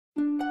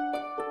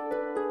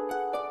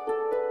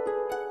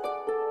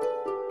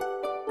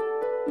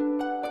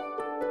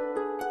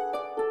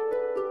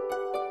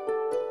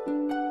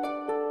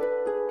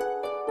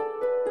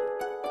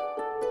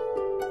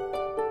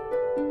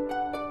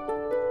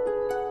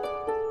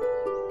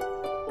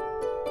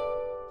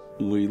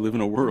We live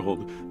in a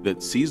world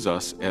that sees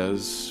us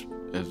as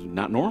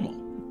not normal.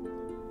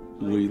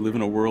 We live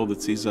in a world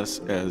that sees us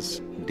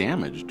as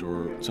damaged,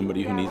 or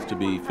somebody who needs to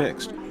be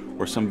fixed,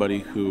 or somebody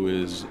who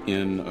is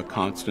in a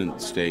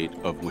constant state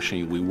of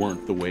wishing we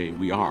weren't the way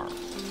we are,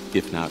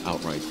 if not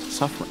outright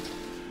suffering.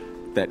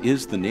 That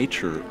is the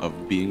nature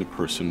of being a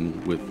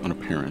person with an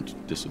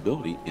apparent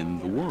disability in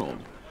the world.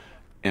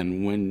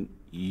 And when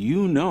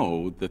you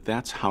know that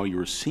that's how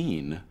you're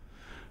seen,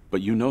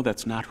 but you know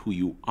that's not who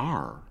you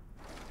are,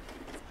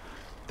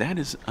 that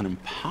is an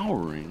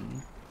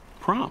empowering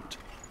prompt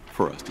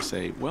for us to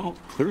say, well,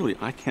 clearly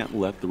I can't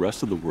let the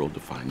rest of the world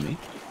define me.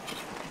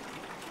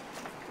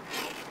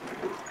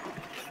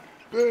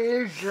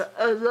 There's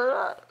a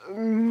lot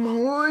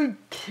more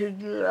to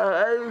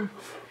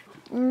life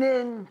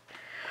than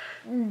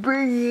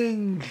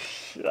being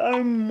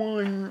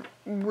someone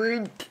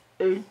with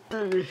a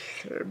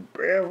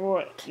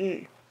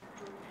disability.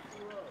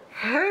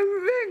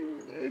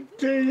 Having a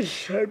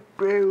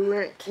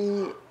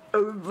disability,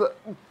 of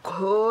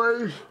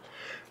course,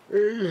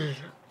 is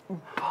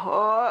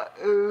part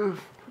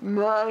of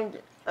my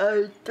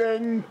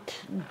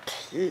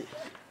identity.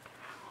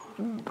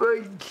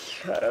 But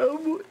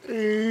so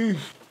is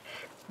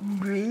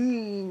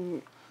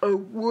being a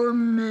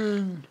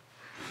woman,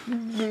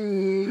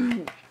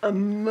 being a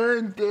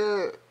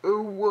mother,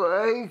 a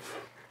wife,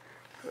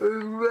 a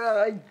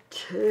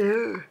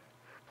writer,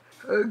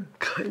 a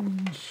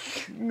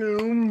consumer.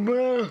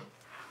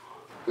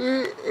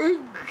 It's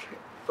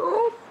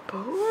all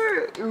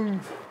part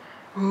of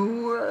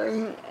who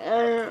I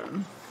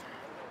am.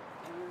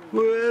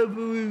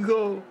 Wherever we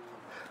go,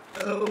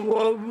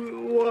 what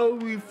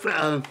we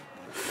found,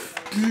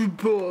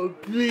 people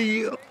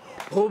be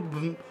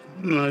open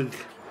minded.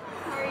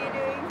 How are you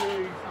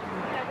doing?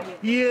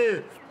 Yeah,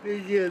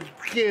 because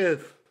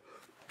scared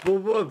for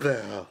what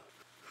the hell?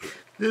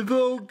 It's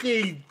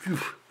okay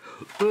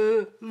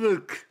to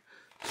look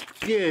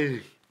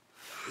scary,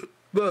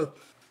 but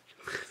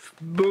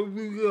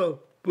we go,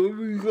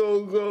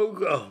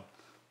 go.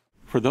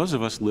 For those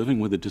of us living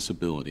with a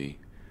disability,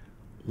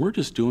 we're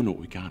just doing what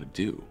we gotta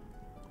do.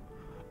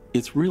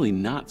 It's really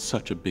not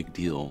such a big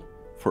deal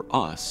for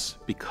us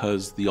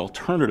because the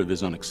alternative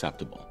is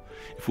unacceptable.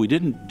 If we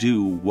didn't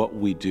do what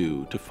we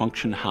do to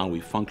function how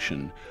we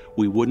function,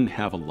 we wouldn't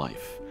have a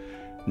life.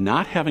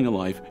 Not having a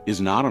life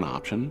is not an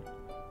option,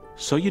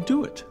 so you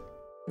do it.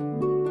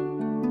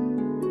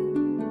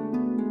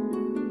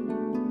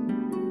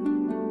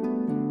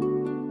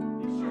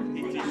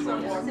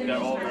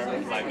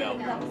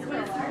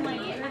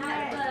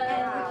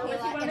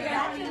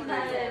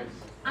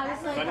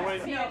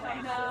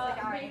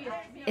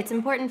 It's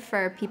important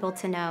for people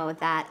to know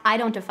that I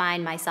don't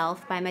define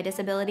myself by my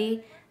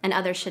disability, and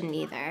others shouldn't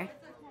either.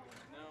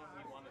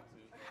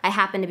 I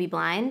happen to be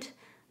blind,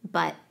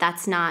 but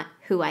that's not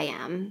who I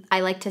am. I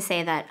like to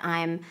say that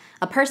I'm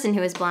a person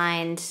who is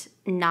blind,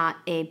 not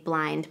a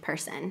blind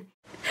person.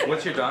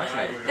 What's your dog's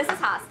name? This is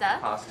Hosta.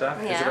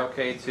 Hosta? Yeah. Is it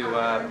okay to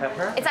pet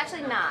her? It's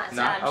actually not.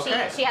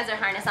 Okay. She has her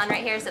harness on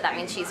right here, so that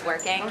means she's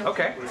working.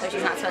 Okay. So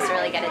she's not supposed to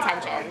really get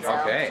attention. So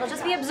Okay. she'll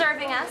just be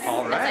observing us.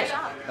 All right. That's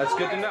our job. That's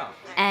good to know.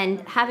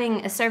 And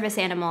having a service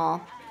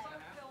animal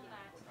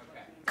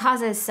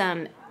causes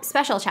some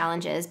special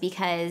challenges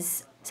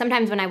because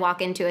sometimes when I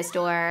walk into a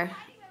store,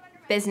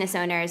 business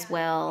owners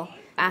will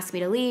ask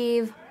me to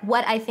leave.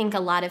 What I think a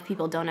lot of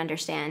people don't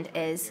understand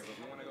is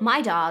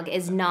my dog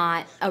is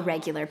not a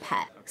regular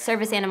pet.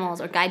 Service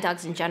animals or guide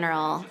dogs in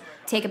general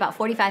take about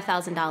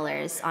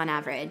 $45,000 on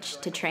average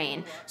to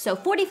train. So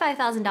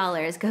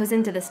 $45,000 goes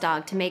into this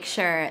dog to make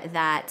sure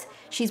that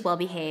she's well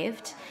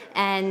behaved.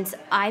 And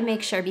I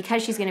make sure,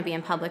 because she's gonna be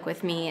in public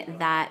with me,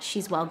 that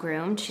she's well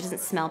groomed, she doesn't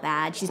smell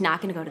bad, she's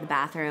not gonna go to the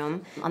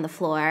bathroom on the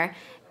floor.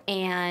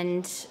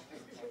 And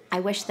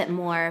I wish that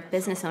more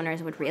business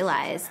owners would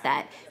realize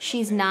that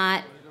she's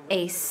not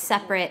a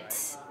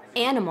separate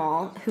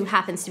animal who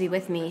happens to be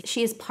with me.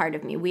 She is part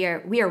of me. We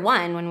are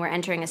one when we're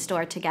entering a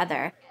store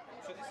together.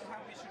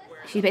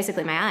 She's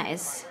basically my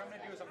eyes.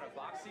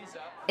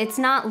 It's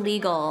not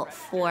legal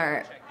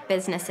for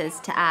businesses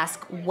to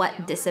ask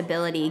what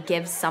disability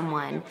gives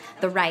someone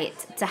the right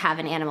to have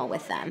an animal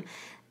with them.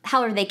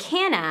 However, they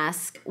can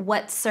ask,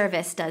 what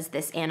service does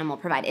this animal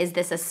provide? Is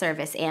this a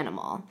service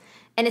animal?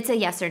 And it's a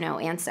yes or no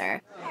answer.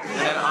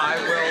 And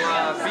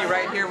I will be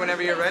right here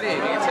whenever you're ready, and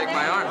you can take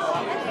my arm,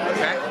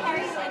 okay?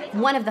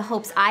 One of the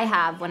hopes I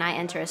have when I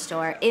enter a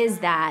store is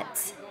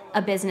that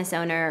a business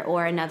owner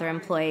or another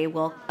employee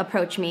will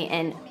approach me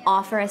and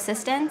offer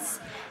assistance.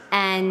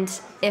 And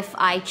if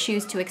I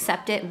choose to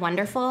accept it,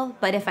 wonderful.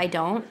 But if I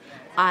don't,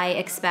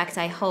 I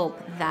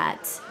hope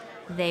that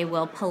they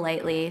will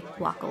politely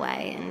walk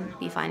away and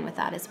be fine with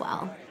that as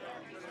well.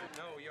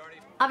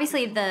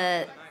 Obviously,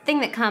 the thing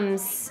that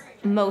comes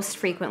most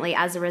frequently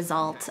as a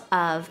result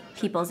of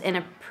people's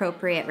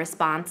inappropriate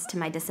response to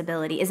my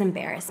disability is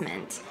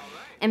embarrassment.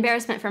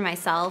 Embarrassment for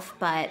myself,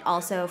 but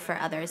also for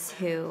others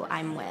who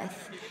I'm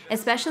with.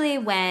 Especially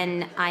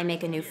when I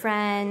make a new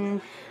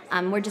friend,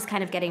 We're just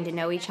kind of getting to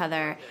know each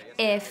other.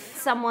 If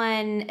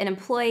someone, an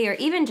employee, or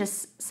even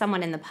just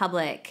someone in the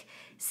public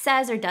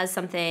says or does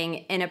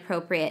something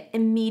inappropriate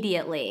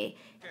immediately,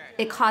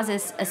 it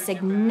causes a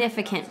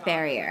significant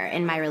barrier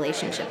in my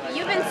relationship.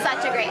 You've been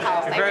such a great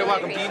help. You're very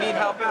welcome. Do you need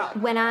help out?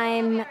 When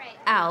I'm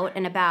out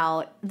and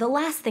about, the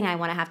last thing I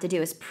want to have to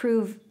do is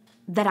prove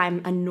that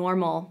I'm a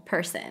normal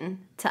person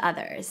to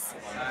others.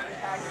 I'll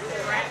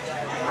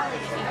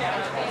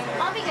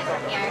be good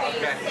from here.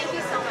 Thank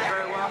you so much. You're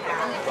very welcome.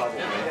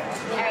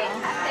 All right,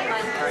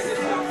 have a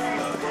good one.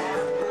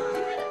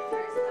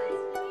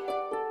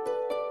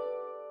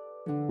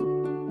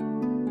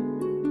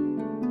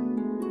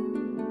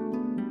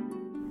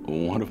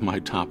 One of my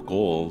top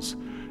goals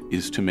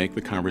is to make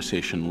the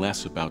conversation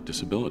less about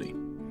disability,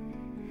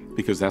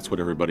 because that's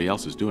what everybody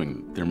else is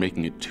doing. They're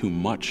making it too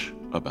much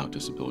about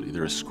disability.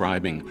 They're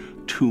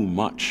ascribing too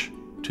much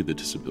to the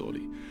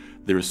disability.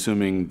 They're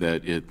assuming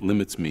that it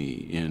limits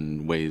me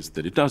in ways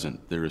that it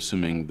doesn't. They're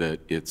assuming that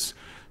it's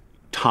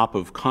top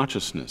of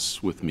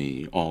consciousness with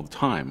me all the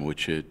time,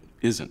 which it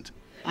isn't.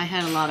 I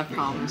had a lot of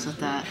problems with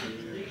that.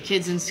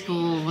 Kids in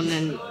school, and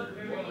then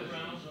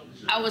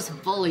I was a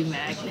bully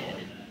magnet.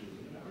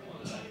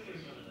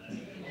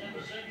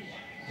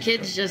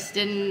 Kids just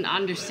didn't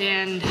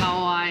understand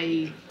how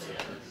I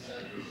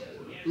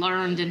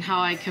learned and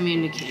how I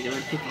communicated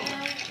with people.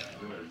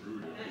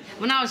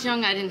 When I was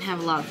young, I didn't have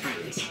a lot of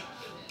friends,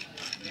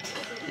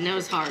 and it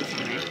was hard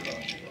for me.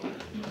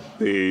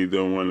 They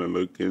don't want to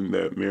look in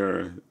that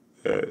mirror.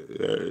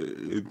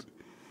 The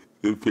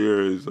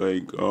fear is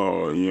like,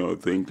 oh,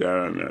 thank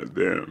God I'm not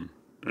them,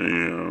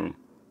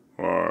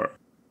 or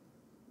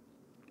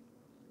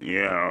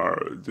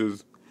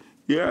just,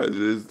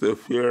 it's the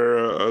fear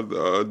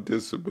of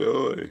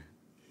disability,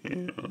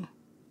 It's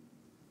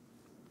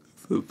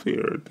the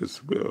fear of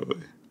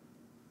disability.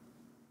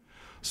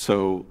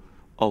 So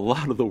a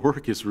lot of the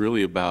work is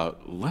really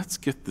about, let's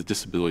get the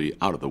disability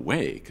out of the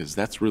way, because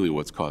that's really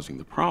what's causing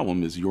the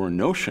problem, is your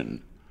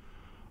notion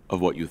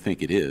of what you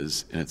think it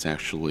is, and it's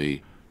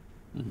actually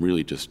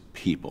really just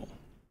people.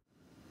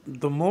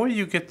 The more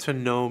you get to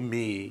know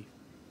me,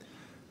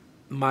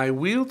 my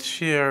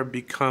wheelchair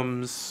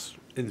becomes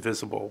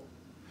invisible.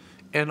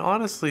 And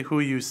honestly, who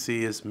you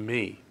see is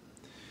me.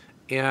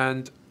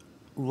 And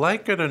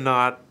like it or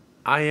not,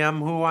 I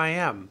am who I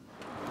am.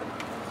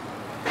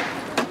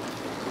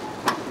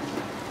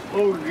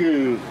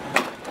 Okay,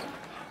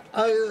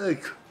 I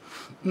like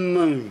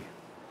money.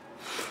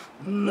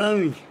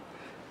 Money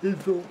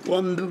is a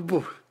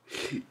wonderful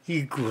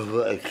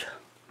equalizer.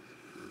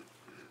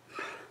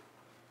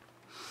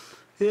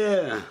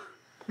 Yeah.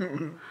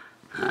 We're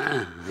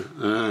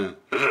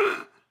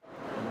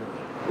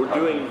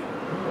doing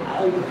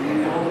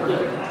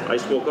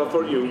ice mocha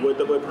for you with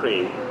the whipped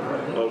cream,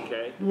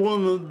 okay?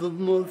 One of the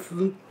most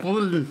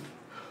important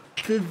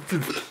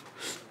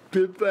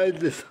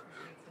dividers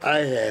I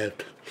have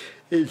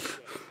is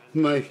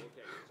my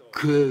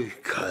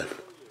credit card.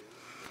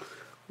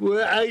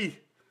 When I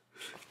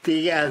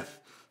take out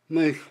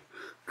my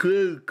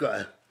credit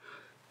card,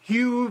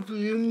 you will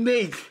be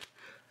amazed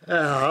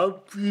at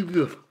how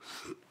people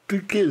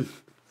begin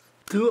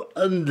to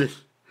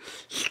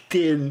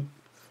understand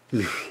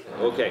me.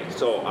 Okay,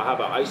 so I have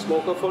an ice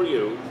mocha for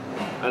you,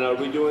 and are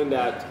we doing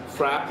that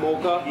frap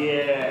mocha?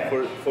 Yeah.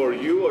 For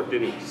you or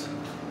Denise?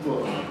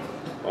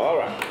 All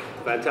right,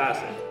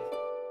 fantastic.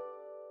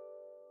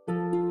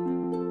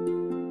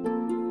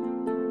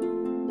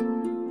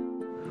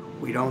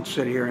 We don't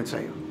sit here and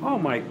say, oh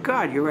my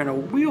God, you're in a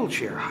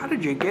wheelchair. How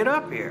did you get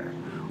up here?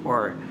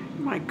 Or,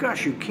 my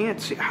gosh, you can't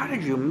see. How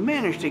did you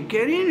manage to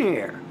get in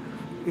here?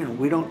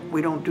 We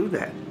don't do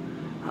that.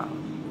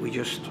 We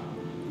just,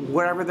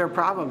 whatever their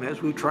problem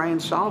is, we try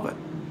and solve it.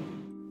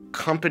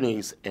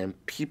 Companies and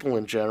people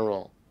in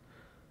general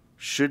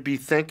should be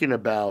thinking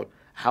about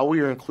how we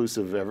are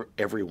inclusive of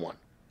everyone.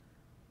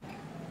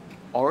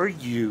 Are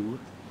you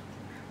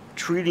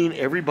treating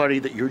everybody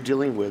that you're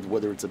dealing with,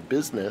 whether it's a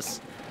business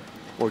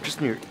or just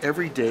in your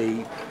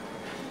everyday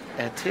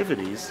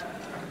activities,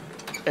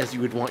 as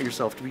you would want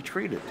yourself to be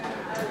treated?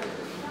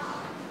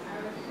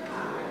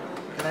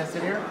 Can I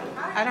sit here?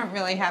 I don't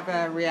really have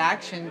a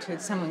reaction to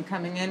someone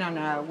coming in on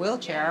a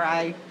wheelchair.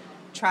 I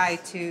try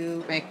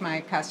to make my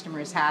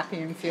customers happy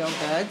and feel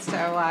good, so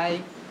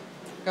I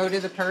go to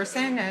the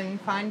person and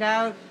find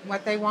out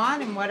what they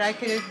want and what I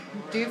could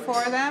do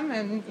for them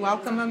and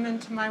welcome them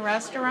into my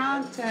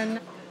restaurant and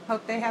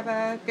hope they have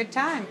a good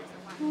time.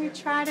 We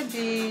try to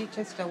be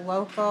just a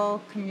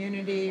local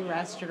community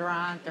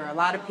restaurant. There are a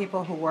lot of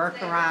people who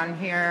work around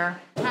here.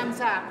 Thumbs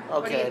up.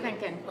 What are Okay. you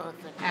thinking?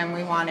 And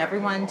we want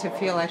everyone to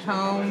feel at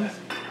home.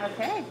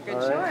 Okay, good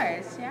All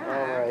right. choice. Yeah.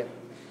 All right.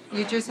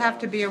 You just have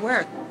to be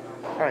aware.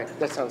 All right,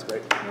 that sounds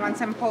great. You want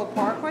some pulled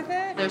pork with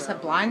it? There's a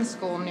blind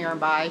school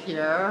nearby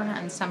here,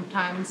 and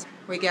sometimes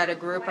we get a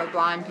group of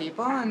blind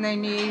people and they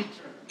need,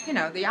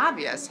 the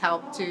obvious,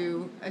 help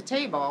to a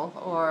table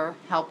or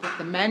help with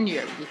the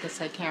menu because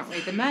they can't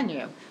read the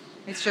menu.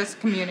 It's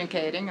just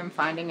communicating and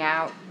finding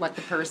out what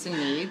the person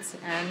needs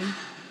and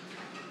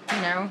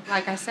you know,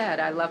 like I said,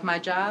 I love my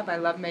job. I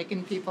love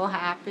making people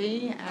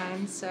happy.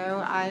 And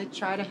so I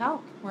try to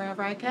help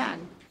wherever I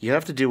can. You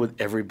have to deal with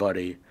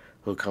everybody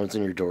who comes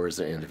in your door as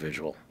an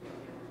individual.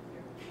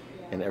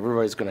 And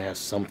everybody's going to have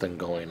something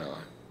going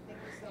on.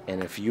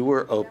 And if you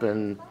were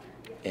open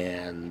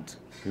and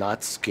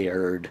not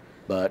scared,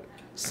 but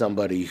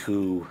somebody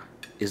who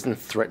isn't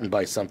threatened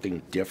by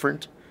something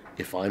different,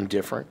 if I'm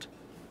different,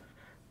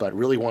 but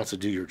really wants to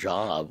do your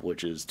job,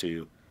 which is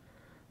to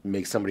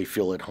make somebody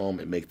feel at home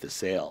and make the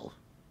sale,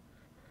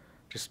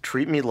 just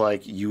treat me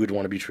like you would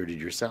want to be treated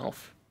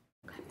yourself.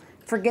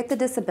 Forget the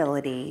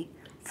disability,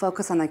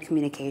 focus on the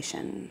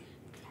communication.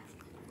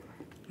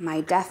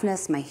 My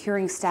deafness, my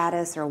hearing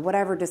status, or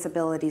whatever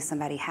disability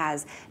somebody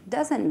has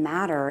doesn't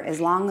matter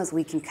as long as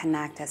we can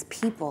connect as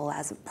people,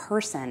 as a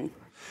person.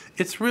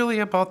 It's really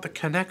about the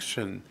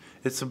connection.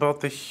 It's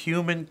about the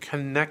human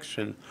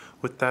connection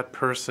with that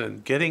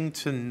person, getting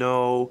to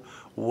know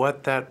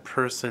what that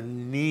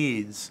person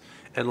needs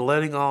and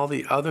letting all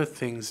the other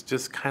things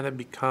just kind of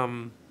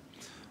become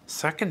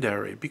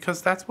secondary,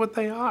 because that's what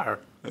they are.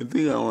 I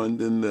think I want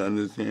them to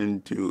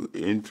understand to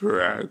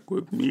interact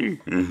with me.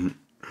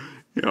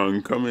 You know,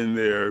 and come in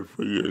there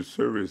for your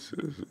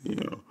services, you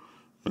know.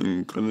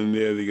 And come in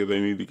there because I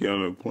need to get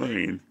on a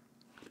plane.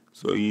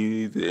 So you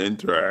need to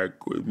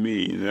interact with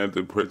me, not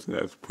the person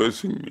that's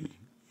pushing me,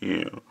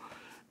 you know.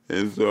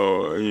 And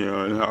so, you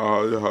know, and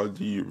how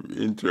do you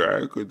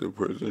interact with the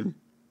person?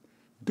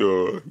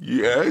 You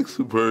ask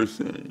the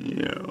person,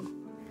 you know.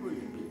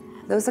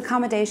 Those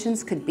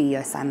accommodations could be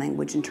a sign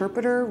language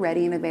interpreter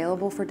ready and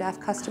available for deaf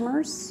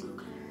customers.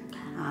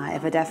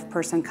 If a deaf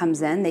person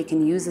comes in, they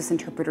can use this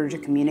interpreter to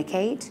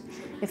communicate.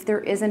 If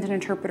there isn't an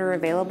interpreter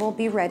available,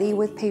 be ready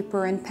with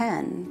paper and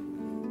pen.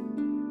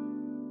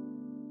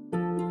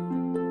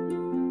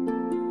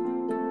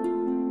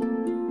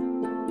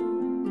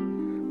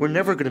 We're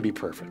never going to be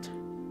perfect.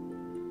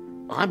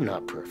 I'm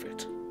not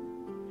perfect.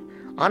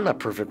 I'm not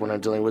perfect when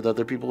I'm dealing with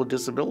other people with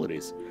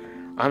disabilities.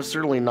 I'm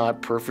certainly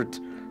not perfect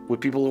with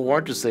people who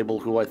aren't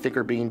disabled who I think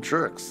are being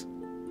jerks.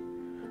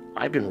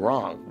 I've been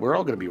wrong. We're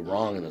all going to be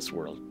wrong in this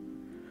world.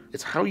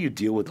 It's how you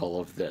deal with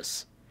all of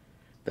this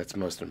that's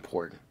most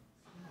important.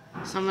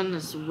 Someone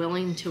that's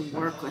willing to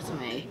work with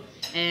me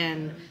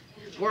and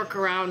work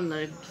around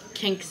the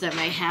kinks that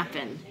may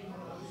happen.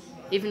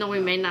 Even though we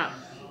may not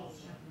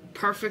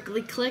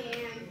perfectly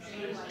click,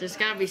 there's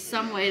got to be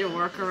some way to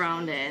work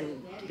around it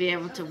and be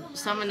able to,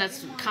 someone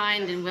that's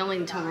kind and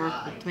willing to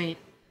work with me.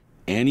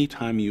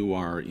 Anytime you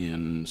are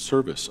in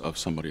service of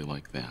somebody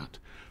like that,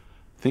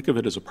 think of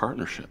it as a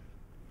partnership.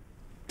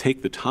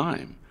 Take the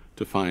time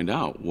to find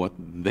out what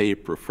they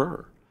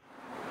prefer.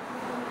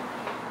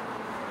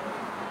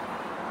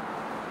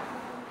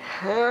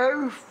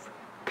 Have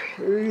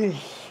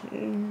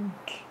patience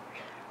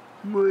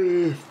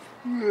with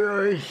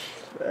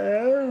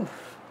yourself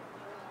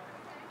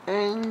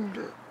and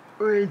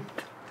with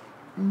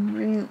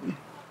me.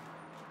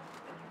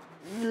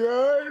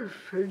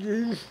 Life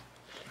is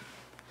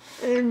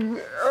an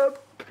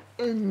up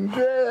and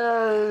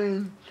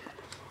down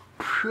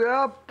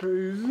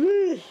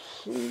proposition.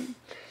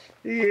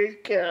 You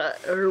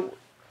gotta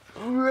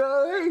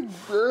ride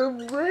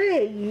the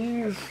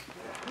waves.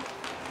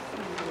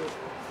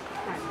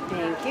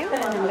 Thank you.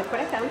 And look what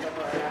I found.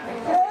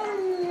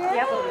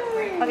 Yep.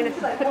 I'm going to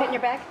put it in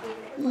your bag.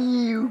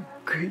 You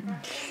could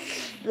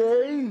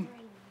say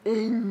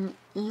in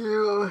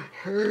your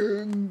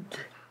head,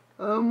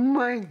 oh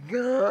my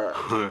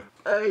God,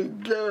 I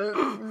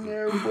don't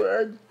know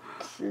what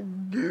to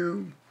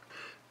do.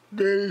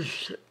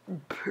 This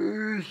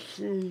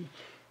person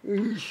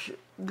is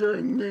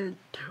gonna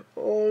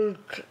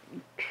talk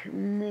to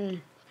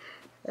me.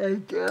 I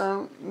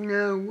don't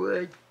know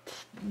what to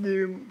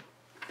do.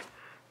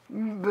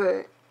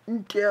 But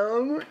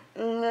don't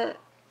let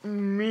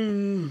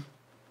me,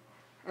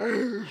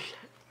 as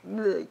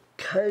the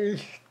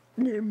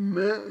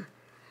customer,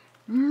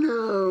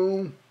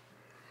 know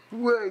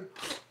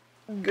what's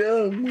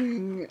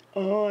going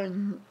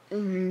on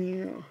in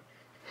your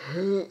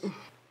head.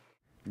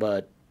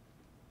 But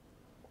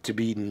to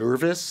be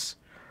nervous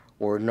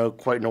or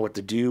quite know what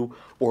to do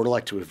or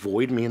like to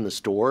avoid me in the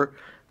store,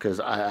 because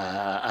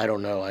I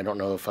don't know. I don't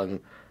know if I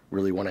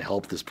really want to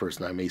help this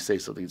person. I may say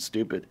something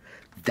stupid.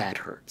 That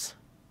hurts.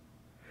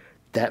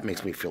 That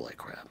makes me feel like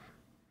crap.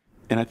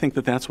 And I think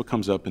that that's what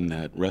comes up in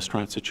that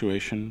restaurant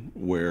situation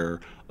where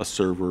a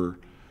server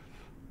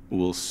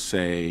will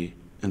say,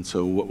 and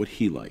so what would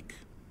he like?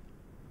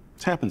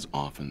 This happens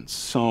often.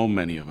 So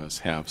many of us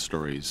have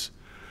stories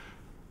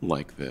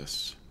like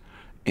this.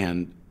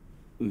 And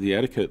the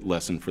etiquette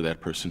lesson for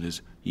that person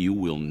is you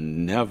will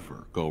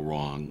never go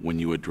wrong when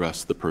you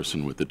address the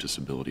person with the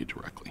disability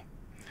directly.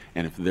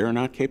 And if they're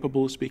not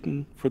capable of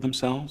speaking for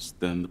themselves,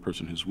 then the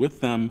person who's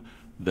with them,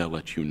 they'll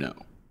let you know.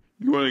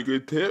 You want a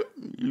good tip?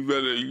 You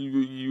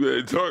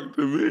better talk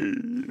to me,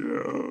 you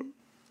know.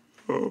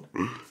 Oh,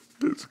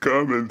 it's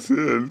common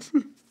sense.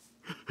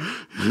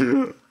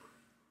 Yeah.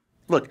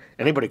 Look,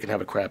 anybody can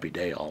have a crappy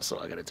day also,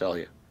 I gotta tell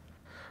you.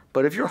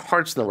 But if your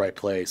heart's in the right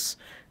place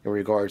in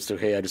regards to,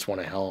 hey, I just want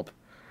to help,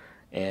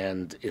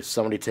 And if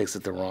somebody takes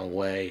it the wrong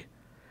way,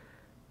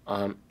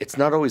 it's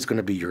not always going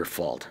to be your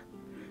fault.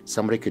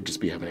 Somebody could just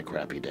be having a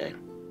crappy day.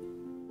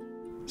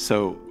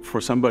 So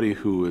for somebody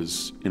who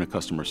is in a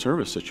customer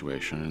service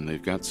situation and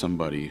they've got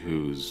somebody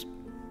who's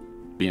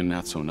being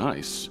not so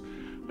nice,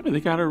 I mean, they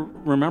got to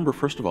remember,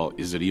 first of all,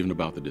 is it even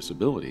about the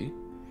disability?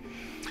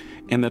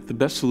 And that the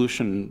best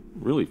solution,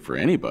 really, for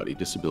anybody,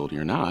 disability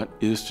or not,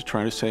 is to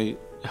try to say,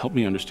 help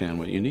me understand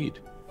what you need,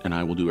 and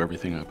I will do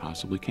everything I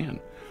possibly can.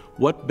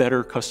 What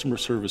better customer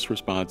service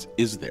response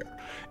is there?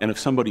 And if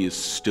somebody is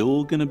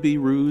still going to be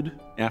rude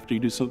after you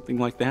do something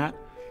like that,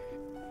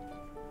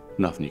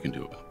 nothing you can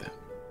do about that.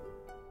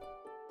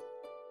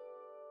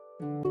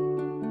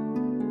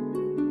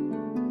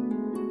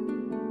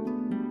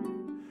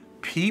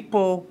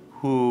 People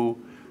who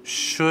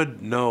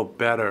should know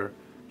better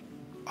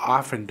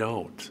often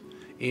don't.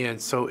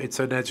 And so it's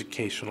an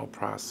educational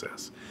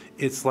process.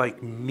 It's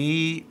like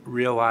me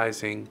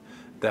realizing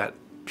that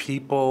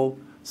people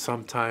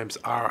sometimes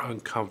are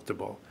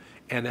uncomfortable.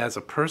 And as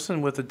a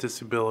person with a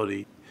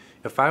disability,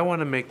 if I want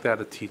to make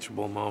that a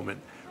teachable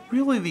moment,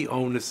 really the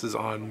onus is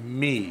on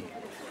me.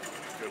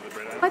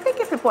 I think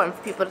it's important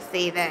for people to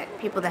see that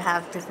people that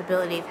have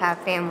disabilities have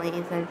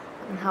families and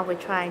how we're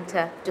trying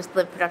to just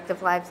live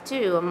productive lives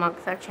too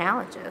amongst our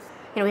challenges.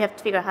 You know, we have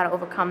to figure out how to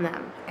overcome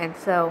them. And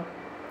so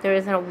there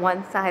isn't a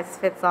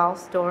one-size-fits-all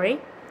story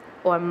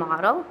or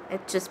model.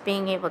 It's just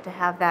being able to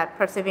have that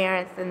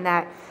perseverance and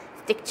that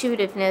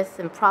stick-to-itiveness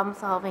and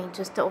problem-solving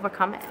just to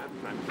overcome it.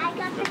 I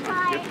got the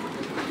card.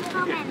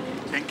 How many?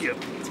 Thank you.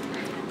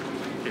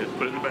 Here,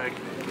 put it in the bag.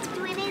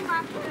 Do we need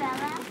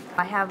mozzarella?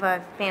 I have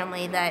a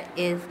family that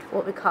is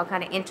what we call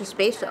kind of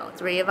interspatial.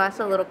 3 of us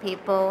are little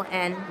people,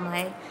 and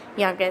my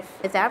youngest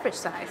is average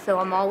size. So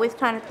I'm always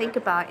trying to think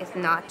about, it's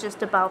not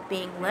just about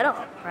being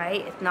little,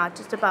 right? It's not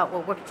just about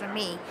what works for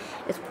me.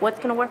 It's what's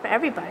going to work for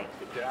everybody.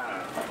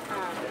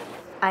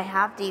 I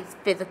have these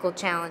physical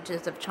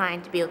challenges of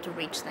trying to be able to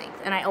reach things,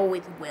 and I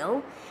always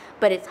will.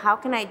 But it's how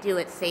can I do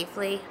it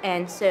safely?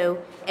 And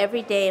so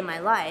every day in my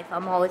life,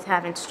 I'm always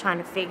having to trying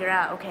to figure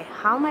out, okay,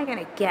 how am I going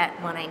to get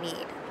what I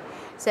need?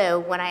 So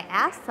when I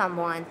ask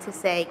someone to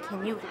say,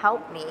 can you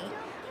help me?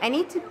 I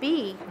need to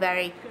be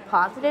very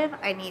positive,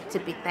 I need to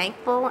be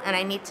thankful, and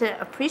I need to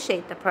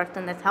appreciate the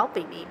person that's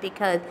helping me,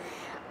 because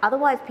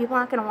otherwise people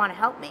aren't going to want to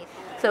help me.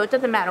 So it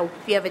doesn't matter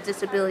if you have a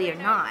disability or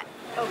not.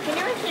 Oh, can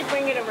you actually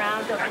bring it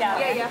around?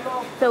 Yeah.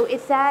 So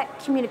it's that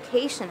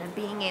communication of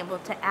being able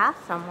to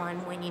ask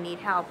someone when you need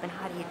help and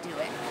how do you do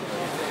it.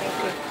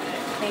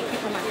 Thank you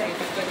so much.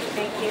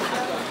 Thank you.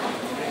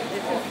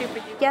 This is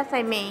super. Yes,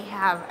 I may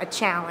have a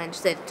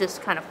challenge that's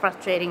just kind of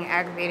frustrating,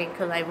 aggravating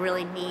because I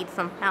really need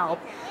some help,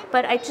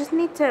 but I just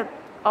need to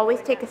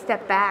always take a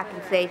step back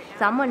and say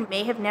someone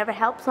may have never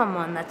helped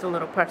someone that's a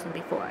little person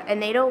before,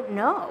 and they don't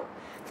know.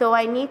 So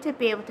I need to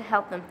be able to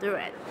help them through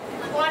it.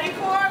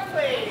 24,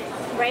 please.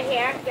 Right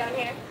here, down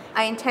here.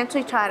 I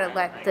intentionally try to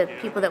let the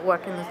people that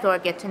work in the store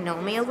get to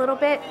know me a little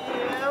bit.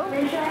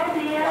 Thank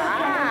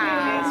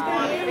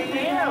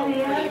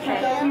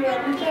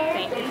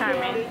you,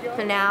 Carmen.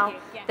 So now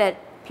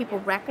that people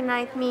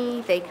recognize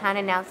me, they kind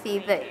of now see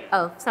that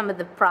of some of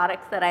the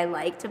products that I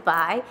like to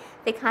buy.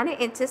 They kind of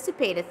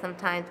anticipate it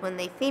sometimes when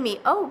they see me.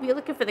 Oh, you're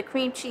looking for the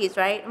cream cheese,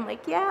 right? I'm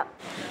like, yeah.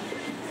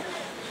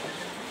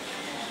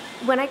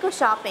 When I go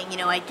shopping, you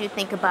know, I do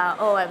think about,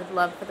 oh, I would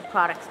love for the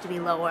products to be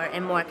lower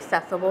and more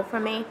accessible for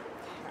me.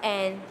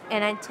 And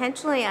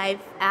intentionally,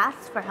 I've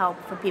asked for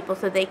help from people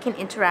so they can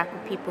interact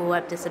with people who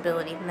have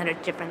disabilities and that are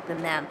different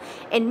than them.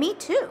 And me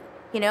too.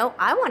 You know,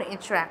 I want to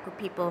interact with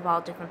people of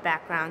all different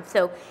backgrounds.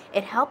 So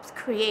it helps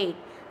create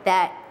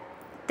that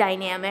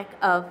dynamic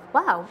of,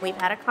 wow, we've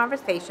had a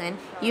conversation,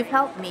 you've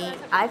helped me,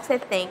 I've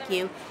said thank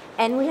you,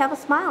 and we have a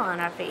smile on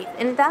our face.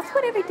 And that's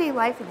what everyday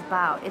life is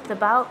about. It's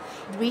about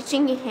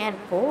reaching your hand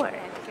forward.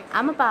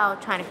 I'm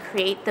about trying to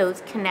create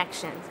those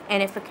connections.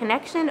 And if a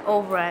connection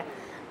over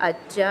a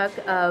jug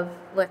of,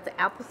 let's say,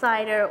 apple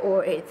cider,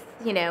 or it's,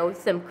 you know,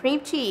 some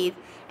cream cheese,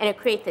 and it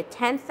creates a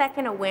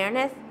 10-second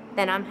awareness,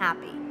 then I'm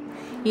happy.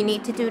 You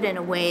need to do it in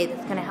a way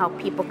that's going to help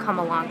people come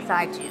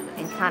alongside you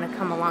and kind of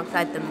come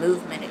alongside the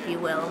movement, if you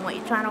will, and what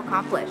you're trying to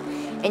accomplish.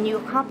 And you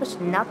accomplish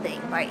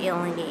nothing by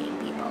alienating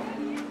people.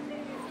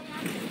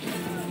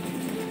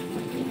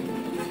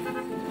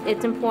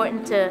 It's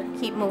important to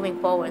keep moving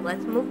forward.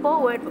 Let's move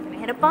forward. We're going to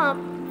hit a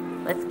bump.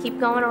 Let's keep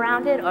going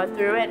around it or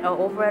through it or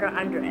over it or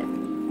under it.